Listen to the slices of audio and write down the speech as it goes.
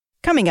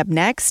Coming up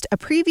next, a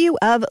preview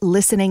of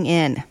Listening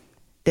In.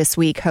 This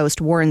week,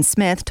 host Warren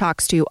Smith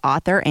talks to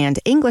author and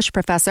English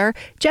professor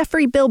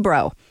Jeffrey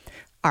Bilbro.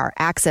 Our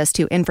access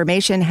to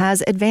information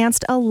has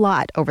advanced a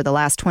lot over the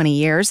last 20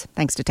 years,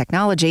 thanks to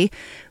technology.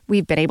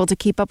 We've been able to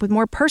keep up with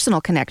more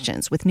personal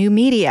connections with new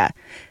media.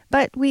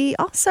 But we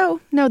also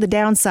know the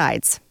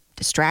downsides: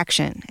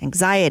 distraction,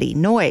 anxiety,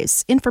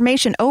 noise,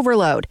 information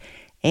overload,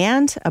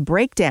 and a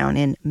breakdown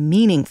in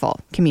meaningful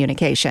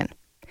communication.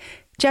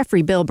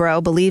 Jeffrey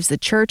Bilbro believes the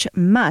church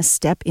must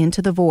step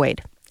into the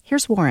void.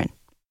 Here's Warren.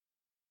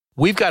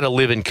 We've got to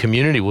live in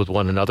community with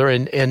one another.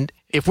 And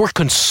if we're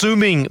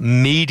consuming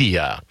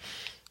media,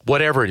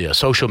 whatever it is,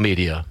 social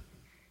media,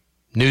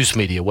 news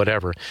media,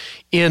 whatever,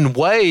 in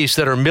ways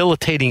that are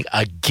militating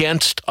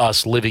against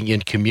us living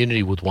in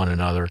community with one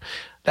another,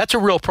 that's a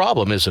real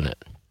problem, isn't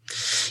it?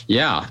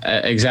 Yeah,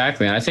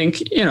 exactly. And I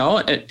think,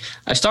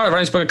 I started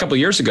writing this book a couple of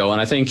years ago, and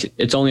I think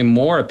it's only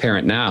more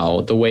apparent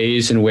now the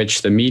ways in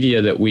which the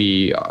media that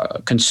we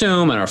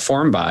consume and are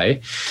formed by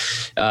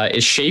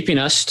is shaping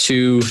us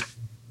to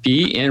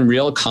be in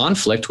real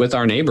conflict with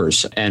our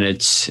neighbors. And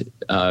it's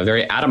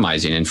very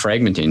atomizing and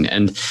fragmenting.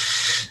 And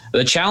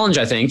the challenge,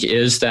 I think,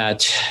 is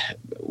that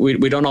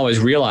we don't always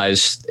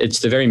realize it's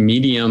the very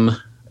medium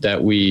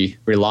that we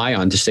rely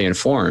on to stay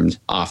informed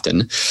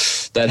often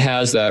that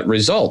has that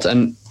result.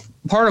 And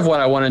part of what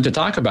I wanted to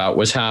talk about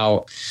was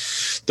how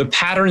the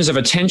patterns of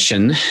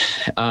attention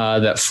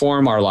that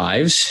form our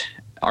lives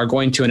are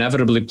going to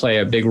inevitably play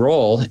a big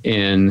role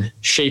in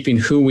shaping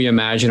who we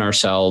imagine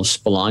ourselves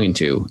belonging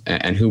to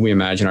and who we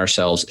imagine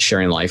ourselves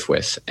sharing life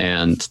with.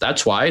 And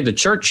that's why the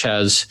church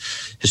has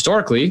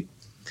historically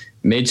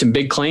made some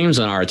big claims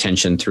on our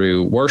attention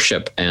through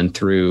worship and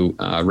through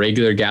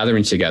regular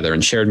gatherings together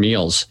and shared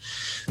meals.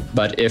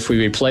 But if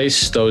we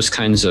replace those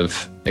kinds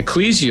of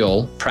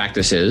ecclesial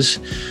practices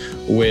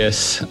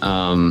with,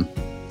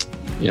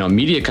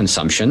 media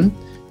consumption,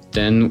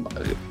 then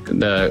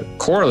the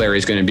corollary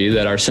is going to be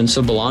that our sense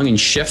of belonging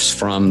shifts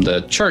from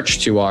the church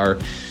to our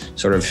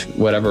sort of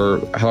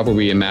however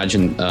we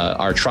imagine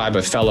our tribe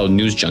of fellow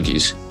news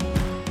junkies.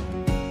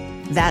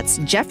 That's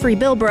Jeffrey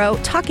Bilbro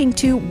talking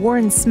to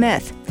Warren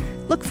Smith.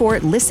 Look for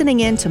Listening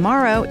In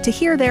tomorrow to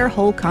hear their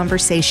whole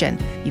conversation.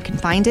 You can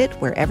find it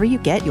wherever you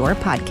get your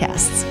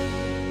podcasts.